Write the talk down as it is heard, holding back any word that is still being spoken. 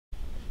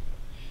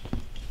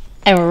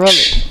And we're rolling.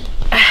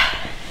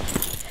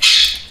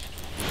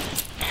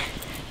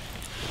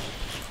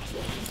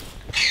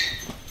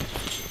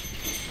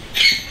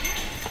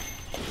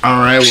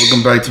 Alright,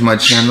 welcome back to my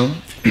channel.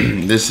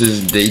 This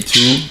is day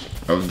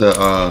 2 of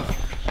the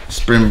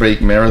spring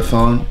break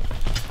marathon.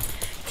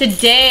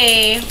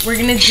 Today we're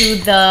gonna do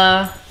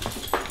the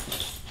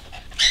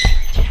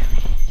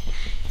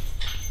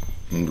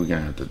We're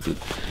gonna have to do.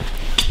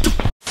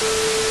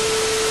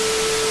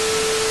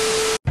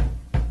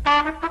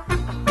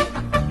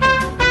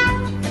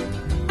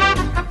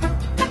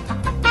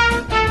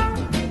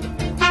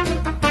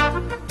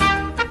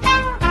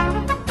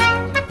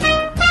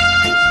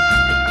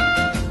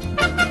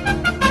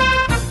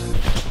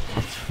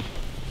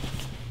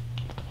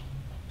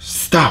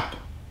 Stop.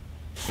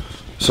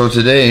 So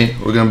today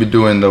we're gonna be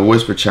doing the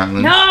whisper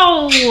challenge.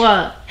 No!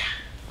 The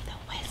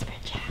whisper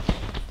challenge.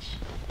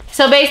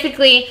 So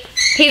basically,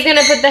 he's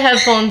gonna put the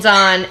headphones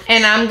on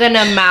and I'm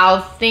gonna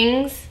mouth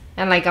things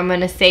and like I'm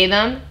gonna say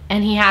them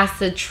and he has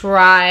to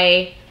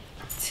try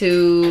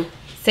to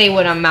say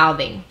what I'm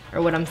mouthing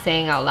or what I'm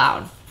saying out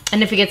loud.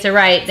 And if he gets it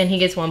right, then he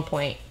gets 1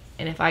 point.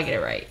 And if I get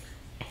it right,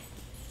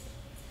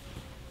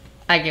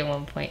 I get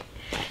 1 point.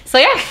 So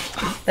yeah,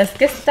 let's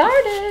get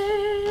started.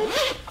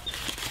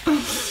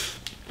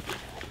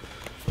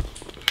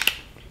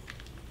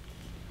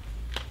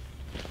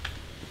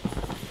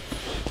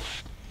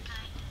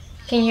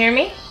 Can you hear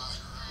me?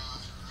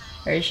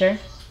 Are you sure?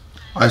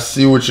 I can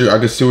see what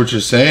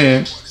you're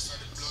saying.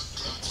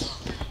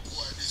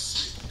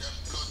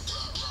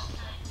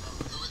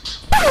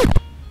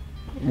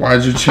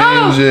 Why'd you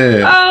change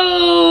it?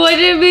 Oh, I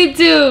didn't mean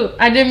to.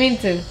 I didn't mean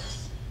to.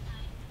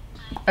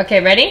 Okay,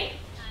 ready?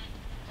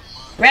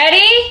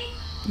 Ready?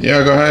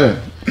 Yeah, go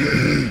ahead.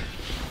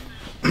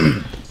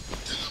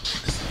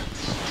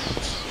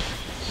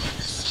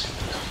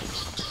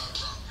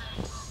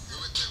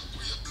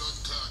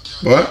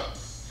 What?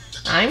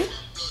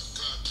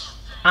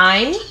 I'm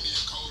Heim?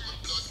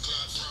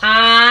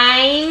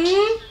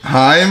 Heim.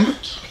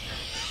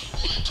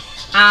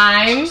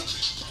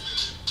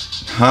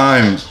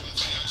 Heim.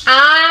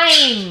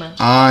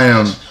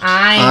 I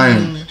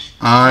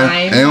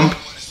am.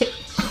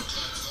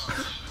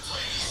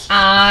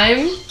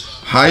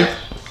 Hype.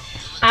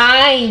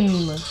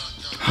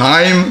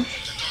 Heim.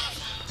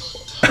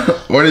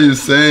 What are you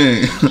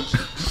saying?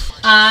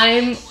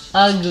 I'm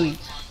ugly.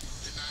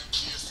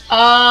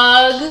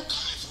 Ugh.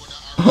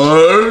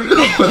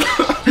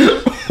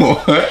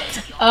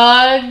 What?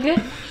 Ugh.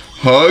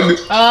 Hug?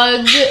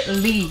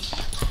 Ugly.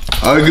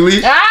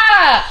 Ugly?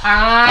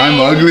 Ah! I'm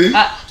ugly?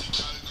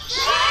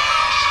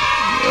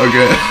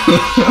 Okay.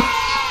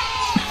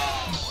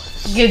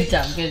 Good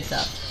job, good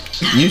job.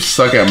 You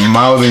suck at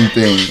mouthing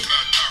things.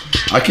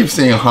 I keep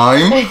saying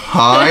Heim.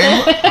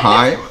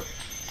 I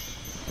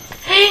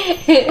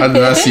did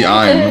not see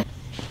I'm.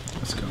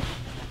 Let's go.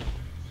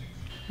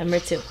 Number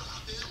 2.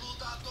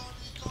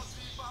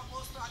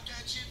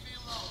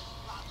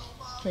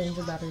 Change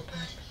the battery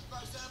pack.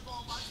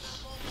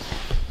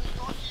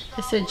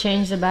 I said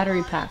change the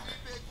battery pack.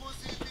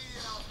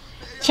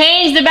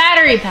 Change the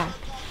battery pack.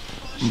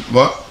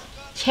 What?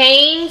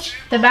 Change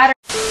the battery.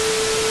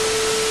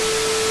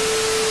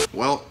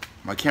 Well,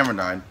 my camera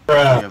died. We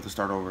have to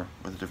start over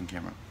with a different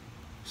camera.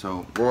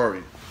 So, where are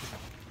we?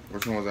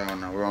 Which one was I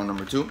on now? We're on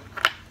number 2?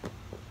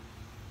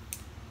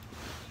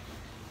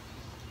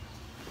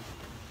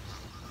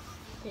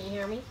 Can you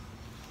hear me?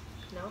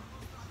 No?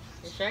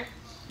 You sure?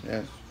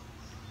 Yes.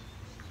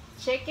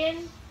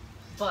 Chicken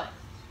butt.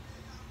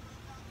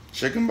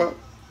 Chicken butt?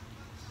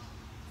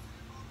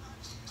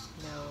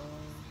 No.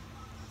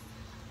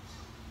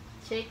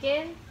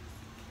 Chicken?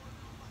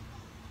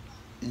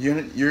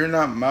 You're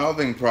not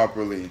mouthing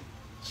properly.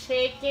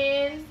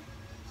 Chicken.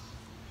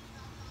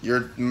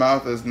 Your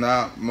mouth is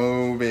not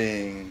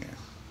moving.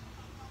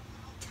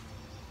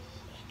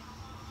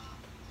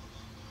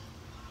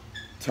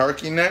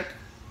 Turkey neck?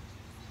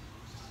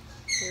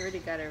 You already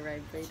got it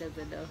right, but he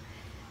doesn't know.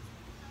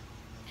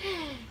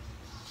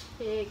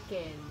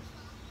 Chicken.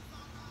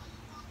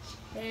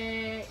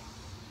 Chicken.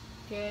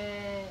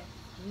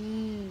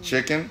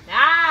 Chicken?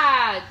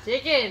 Ah,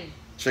 chicken.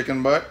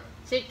 Chicken butt?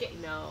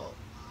 Chicken. No.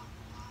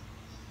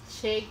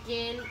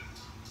 Chicken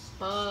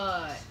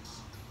butt.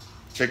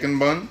 Chicken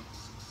bun?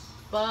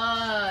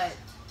 Butt.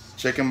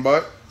 Chicken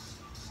butt?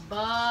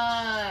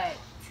 Butt.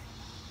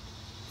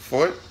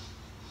 Foot?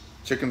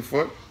 Chicken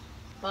foot?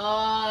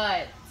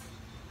 Butt.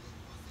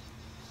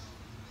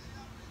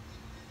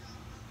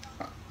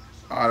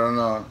 I don't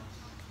know.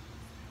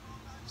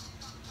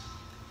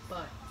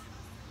 Butt.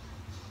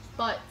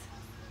 Butt.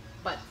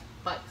 Butt.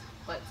 Butt.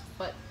 Butt.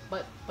 Butt.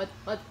 Butt.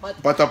 Butt. Butt.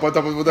 Butt. Butt. What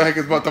the heck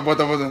is butt?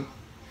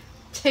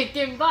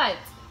 Chicken butt.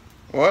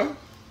 What?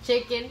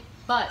 Chicken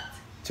butt.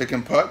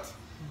 Chicken putt?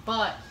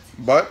 Butt.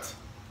 Butt?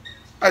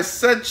 I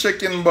said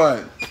chicken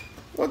butt.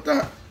 What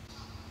the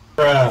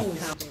heck?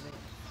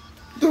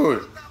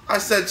 Dude, I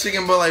said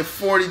chicken butt like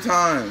 40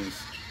 times.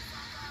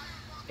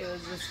 It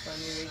was just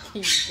funny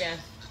making you guess.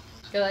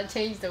 Cause I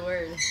changed the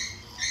word.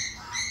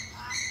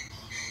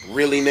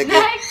 Really, nigga?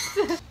 Next!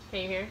 Can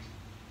you hear?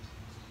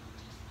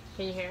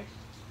 Can you hear?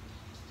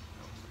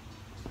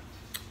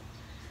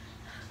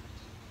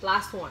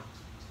 Last one.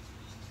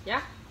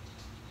 Yeah?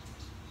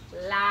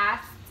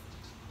 Last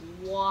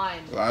one.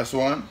 Last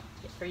one?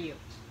 Yeah, for you.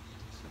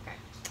 Okay.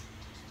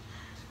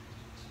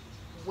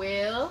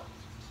 Will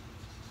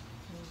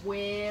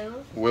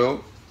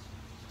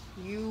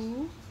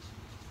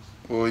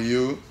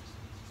you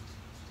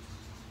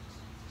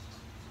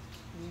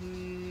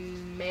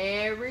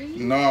marry?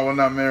 No, I will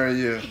not marry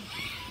you.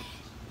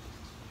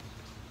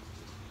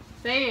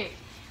 Say it.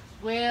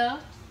 Will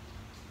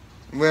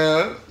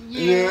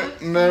you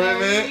marry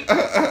me?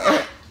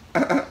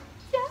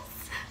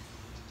 Yes.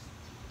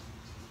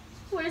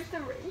 Where's the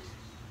ring?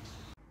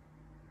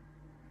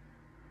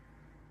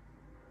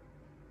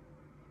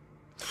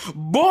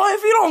 Boy,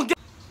 if you don't get...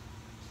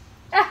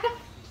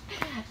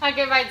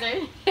 Okay, my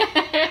turn.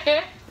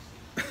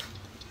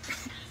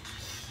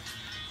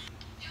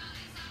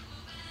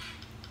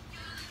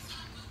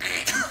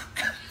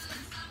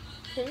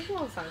 Can you go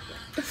on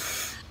something?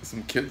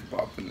 Some kids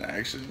bopping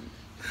action.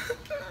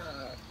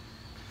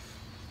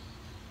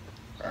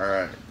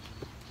 Alright.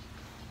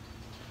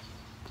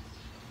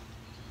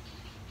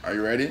 Are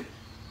you ready?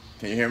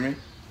 Can you hear me?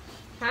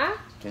 Huh?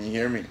 Can you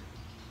hear me?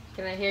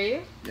 Can I hear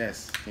you?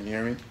 Yes. Can you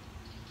hear me?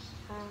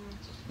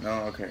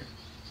 No? Okay.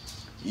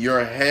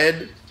 Your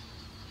head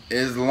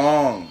is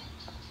long.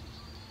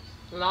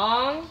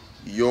 Long?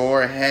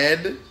 Your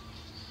head.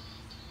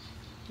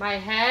 My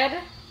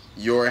head?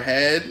 Your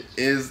head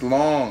is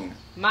long.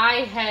 My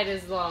head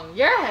is long.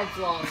 Your head's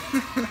long.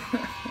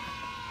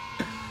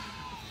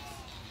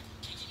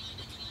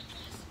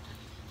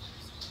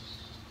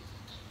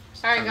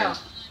 Alright, go.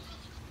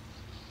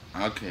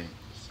 Okay.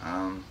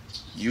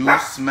 You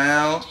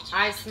smell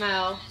I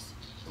smell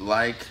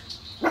like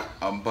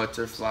a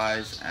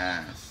butterfly's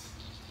ass.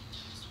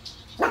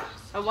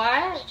 a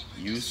what?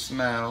 You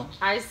smell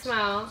I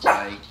smell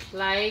like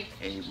like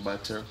a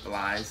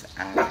butterfly's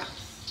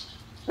ass.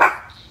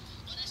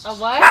 a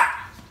what?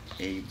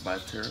 A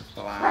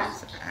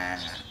butterfly's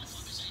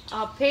ass.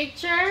 A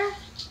picture?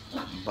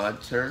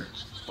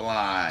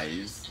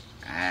 Butterfly's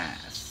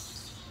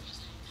ass.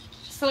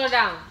 Slow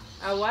down.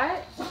 A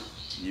what?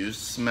 You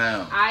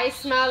smell I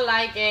smell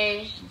like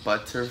a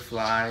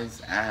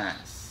butterfly's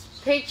ass.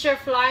 picture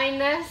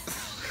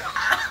flyness.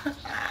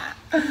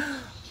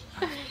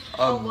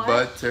 A what?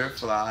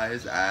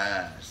 butterfly's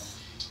ass.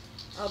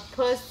 A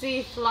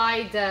pussy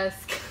fly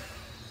desk.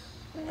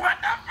 What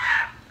the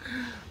fuck?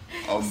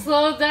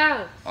 Slow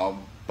down.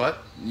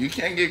 You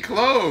can't get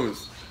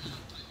close.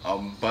 A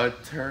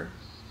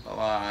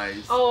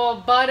butterfly's Oh,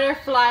 a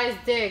butterfly's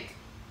dick.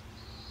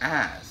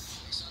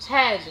 ass.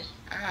 Head.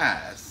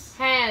 Ass.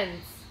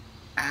 Hands.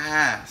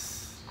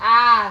 Ass.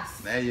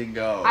 Ass. There you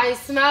go. I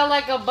smell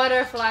like a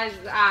butterfly's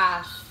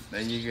ass.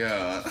 There you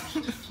go.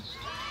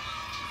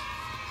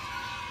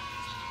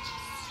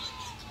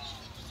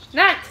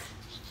 Next.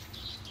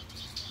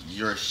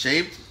 You're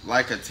shaped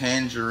like a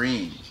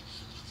tangerine.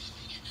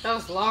 That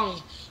was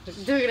long.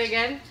 Do it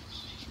again.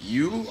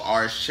 You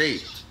are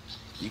shaped.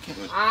 You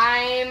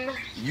can't.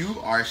 You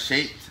are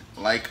shaped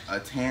like a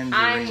tangerine.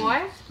 I'm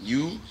what?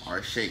 You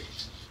are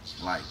shaped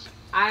like.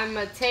 I'm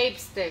a tape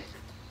stick.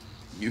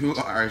 You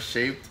are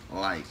shaped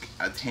like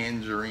a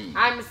tangerine.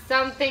 I'm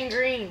something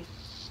green.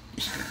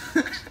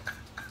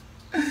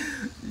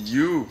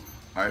 You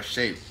are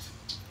shaped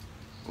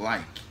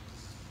like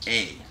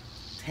a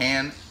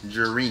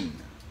tangerine.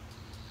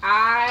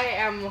 I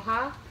am,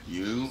 huh?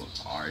 You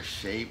are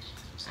shaped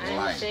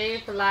I'm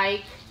shaped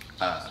like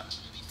a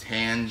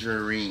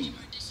tangerine.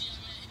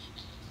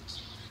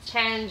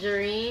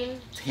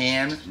 tangerine.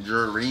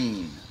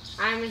 Tangerine.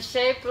 I'm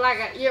shaped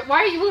like a.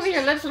 Why are you moving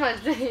your lips so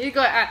much? You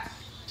go.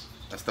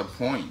 That's the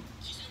point.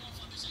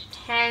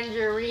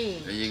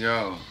 Tangerine. There you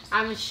go.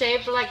 I'm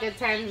shaped like a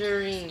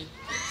tangerine.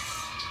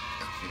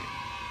 Okay.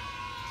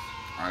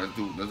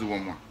 Alright, let's do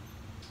one more.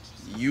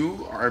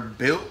 You are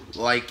built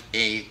like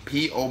a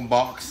P.O.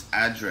 box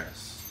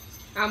address.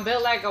 I'm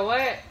built like a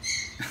what?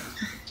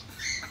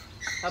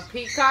 A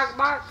peacock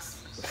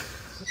box?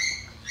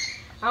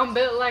 I'm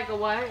built like a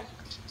what?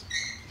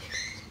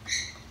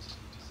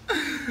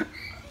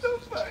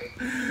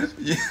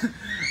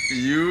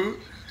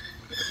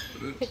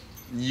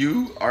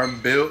 You are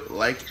built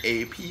like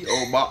a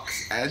P.O.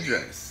 box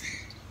address.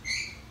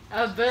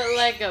 I'm built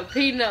like a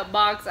peanut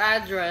box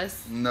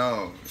address.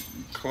 No,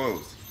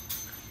 close.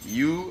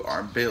 You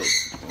are built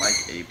like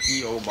a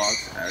P.O.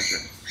 box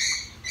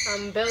address.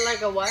 I'm built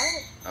like a what?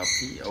 A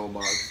P.O.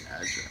 box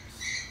address.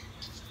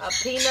 A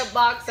peanut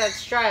box that's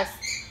stressed.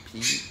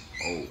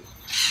 P.O.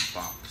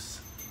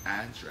 box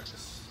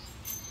address.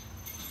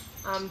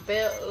 I'm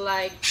built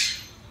like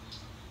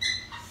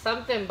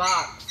something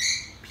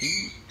box.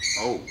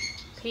 P.O.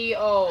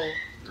 P.O.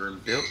 You're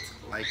built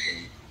like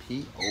a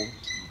P.O.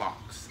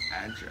 box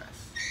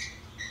address.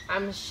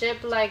 I'm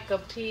shaped like a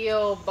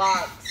P.O.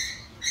 box.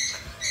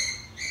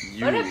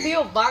 You, What are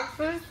P.O.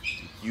 boxes?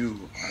 You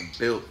are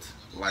built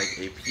like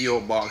a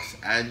P.O. box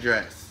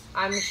address.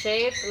 I'm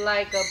shaped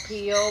like a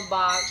P.O.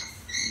 box.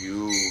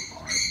 You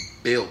are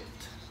built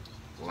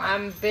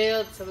I'm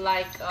built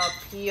like a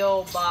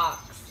P.O.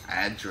 box.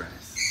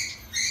 Address.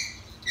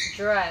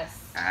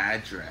 Dress.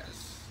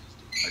 Address.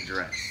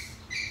 Address.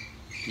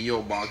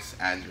 P.O. box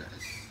address.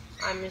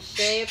 I'm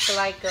shaped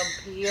like a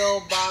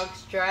P.O.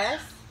 box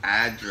dress.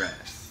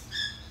 Address.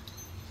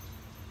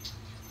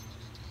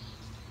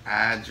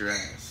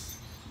 Address.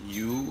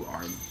 You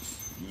are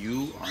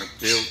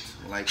built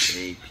like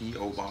a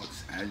P.O.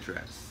 box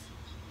address.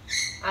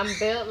 I'm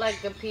built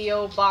like a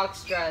P.O.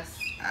 box dress.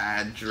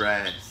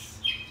 Address.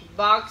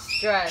 Box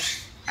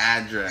dress.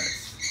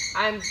 Address.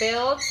 I'm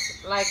built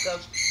like a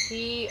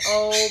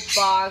P.O.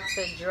 box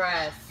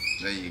address.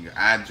 There you go.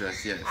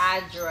 Address, yes.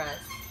 Address.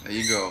 There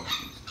you go.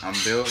 I'm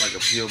built like a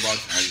P.O.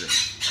 box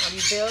address. I'm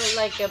built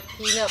like a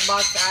peanut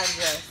box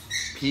address.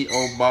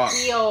 P.O. box.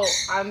 P.O.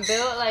 I'm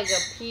built like a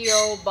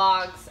P.O.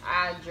 box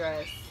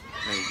address.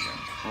 There you go.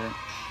 Alright.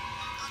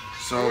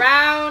 So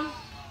Round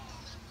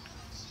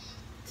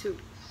 2.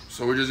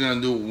 So we're just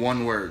gonna do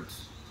one words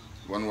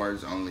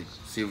only.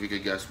 See if we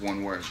could guess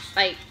one word.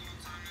 Like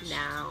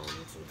nouns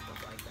and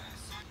stuff like that.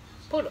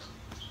 Poodle.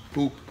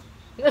 Poop.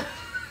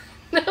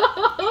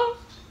 No.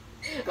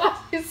 Why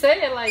do you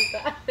say it like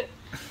that?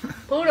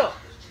 Poodle.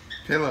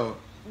 Pillow.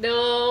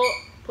 No.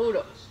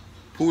 Poodle.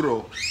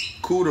 Poodle.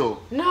 Kudo.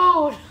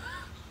 No.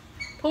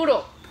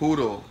 Poodle.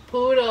 Poodle.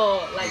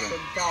 Poodle. Like the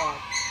dog.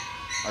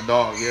 A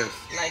dog, yes.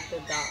 Like the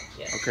dog,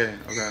 yes. Okay,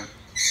 okay.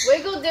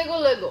 Wiggle, diggle,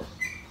 liggle.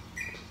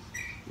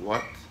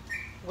 What?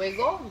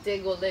 Wiggle,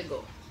 diggle,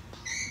 diggle.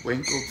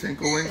 Winkle,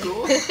 tinkle,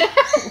 winkle?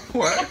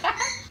 What?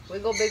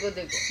 Wiggle, biggle,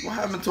 diggle. What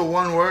happened to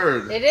one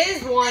word? It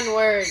is one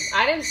word.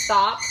 I didn't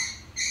stop.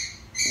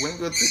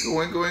 Winkle, tinkle,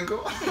 winkle, winkle?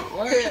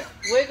 What?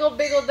 Wiggle,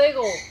 biggle,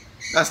 diggle.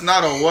 That's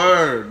not a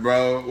word,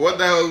 bro. What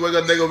the hell is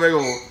wiggle, diggle,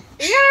 wiggle? You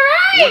got it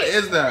right. What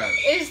is that?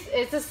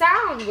 It's a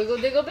sound. Wiggle,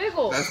 diggle,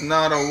 biggle. That's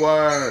not a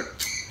word.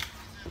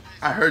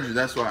 I heard you,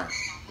 that's why.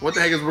 What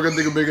the heck is wiggle,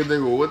 diggle, biggle,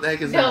 diggle? What the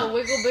heck is that? No,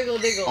 wiggle, biggle,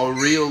 diggle. A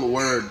real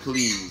word,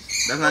 please.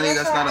 That's not Well,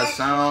 that's not a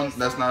sound.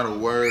 That's not a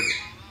word.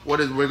 What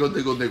is wiggle,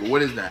 diggle, diggle?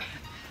 What is that?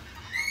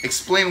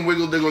 Explain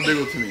wiggle, diggle,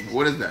 diggle to me.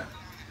 What is that?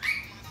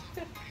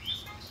 You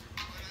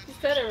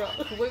said it wrong.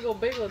 Wiggle,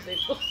 biggle,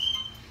 diggle.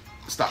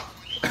 Stop.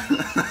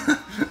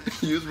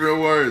 Use real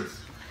words.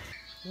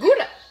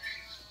 Gouda.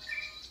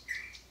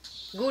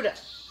 Gouda.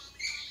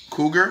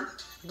 Cougar.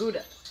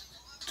 Gouda.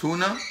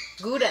 Tuna.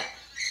 Gouda.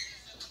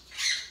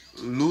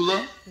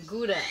 Lula.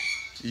 Gouda.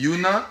 You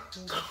nut.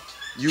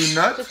 You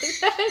nut.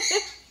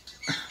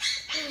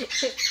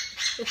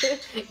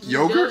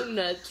 Yogurt?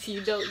 Donuts.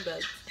 You don't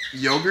nuts.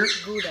 Yogurt.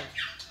 Gouda.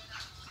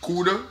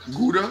 Gouda.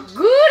 Gouda.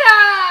 Gouda!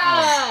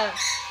 Oh.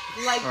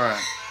 Like, All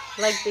right.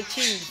 like the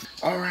cheese.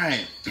 All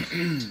right.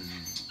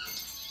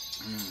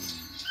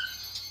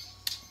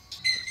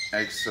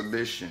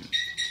 Exhibition.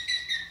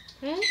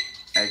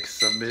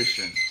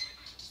 Exhibition.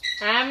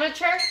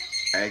 Amateur.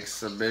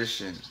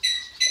 Exhibition.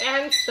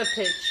 And the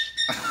pitch.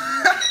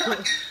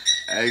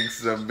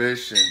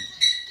 Exhibition.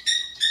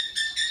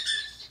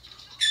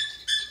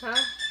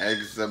 Huh?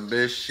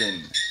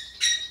 Exhibition.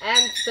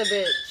 And the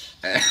bitch.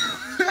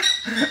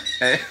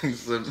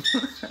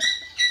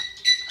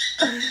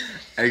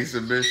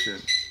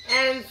 Exhibition.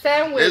 And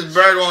sandwich. This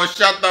bird won't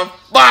shut the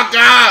fuck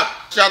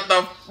up! Shut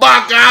the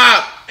fuck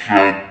up!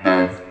 Shut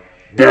the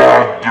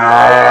fuck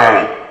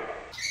up!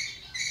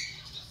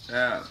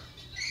 Yeah.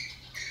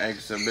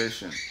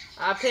 Exhibition.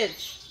 A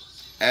pitch.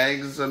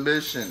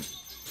 Exhibition.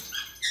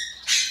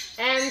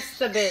 And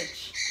the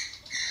bitch.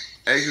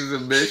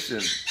 Exhibition.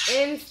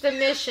 Insta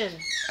mission.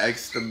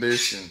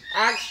 Exhibition.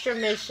 Extra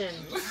mission.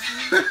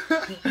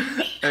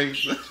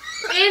 Ex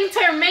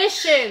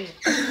Intermission.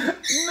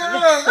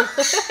 No.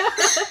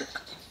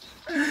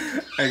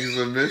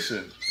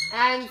 Exhibition.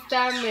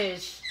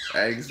 Amsterdamish.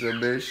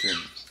 Exhibition.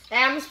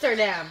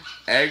 Amsterdam.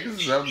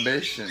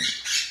 Exhibition.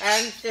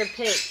 Amster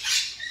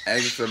pitch.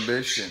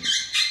 Exhibition.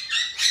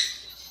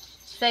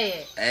 Say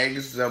it.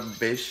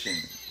 Exhibition.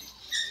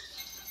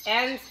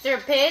 Amster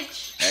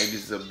pitch.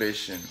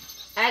 Exhibition.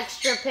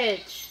 Extra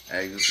pitch.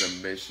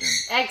 Exhibition.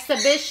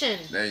 Exhibition.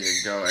 There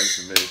you go,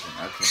 exhibition.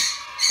 Okay.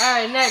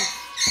 Alright, next.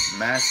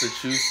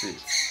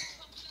 Massachusetts.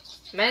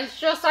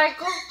 Menstrual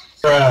cycle?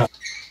 Bruh.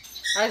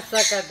 I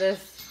suck at this.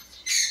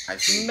 I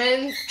see.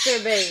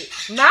 Masturbate.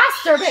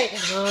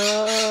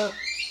 Masturbate!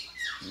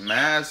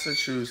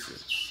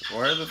 Massachusetts.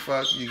 Where the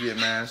fuck you get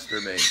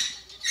masturbate?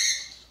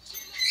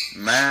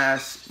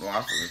 Massachusetts.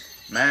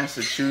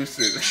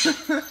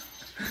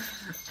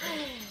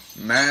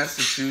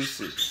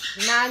 Massachusetts.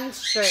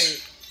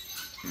 Menstruate.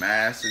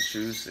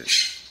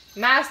 Massachusetts.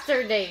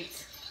 Master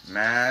date.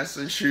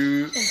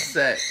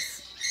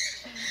 Massachusetts.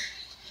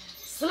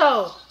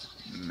 Slow.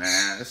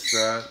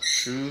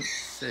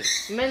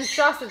 Massachusetts.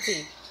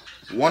 Monstrosity.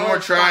 One more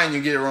try and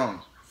you get it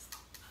wrong.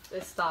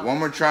 It stops. One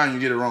more try and you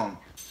get it wrong.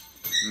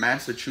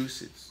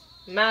 Massachusetts.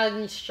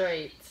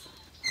 Magistrate.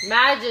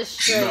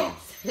 Magistrate. No.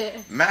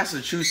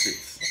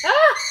 Massachusetts. Ah,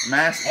 it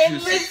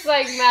Massachusetts. looks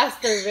like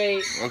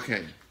masturbate.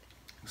 Okay.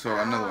 So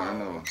another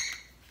one.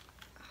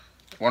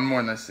 One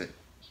more and that's it.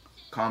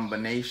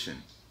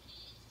 Combination.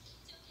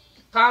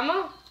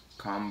 Comma?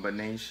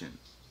 Combination.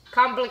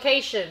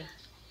 Complication.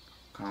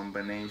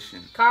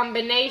 Combination.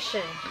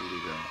 Combination. There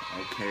you go.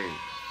 Okay.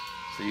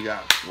 So you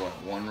got what?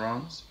 1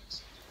 wrong?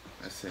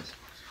 That's it.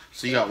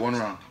 So you got 1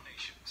 wrong.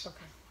 Okay.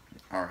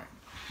 Alright.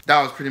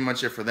 That was pretty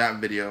much it for that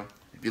video.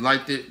 If you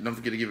liked it, don't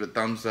forget to give it a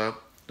thumbs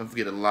up. Don't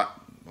forget to like.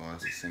 Well,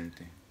 that's the same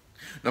thing.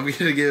 Don't forget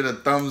to give it a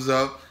thumbs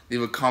up.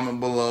 Leave a comment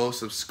below.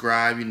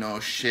 Subscribe, you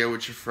know. Share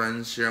with your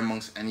friends. Share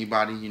amongst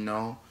anybody you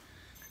know.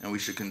 And we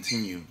should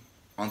continue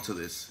onto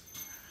this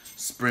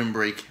spring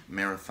break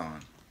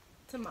marathon.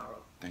 Tomorrow.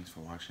 Thanks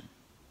for watching.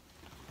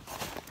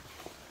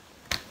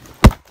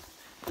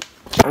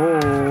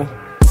 Oh.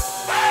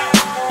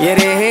 Yeah,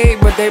 they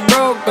hate, but they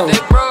broke them.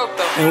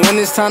 And when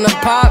it's time to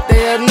pop,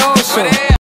 they have no show.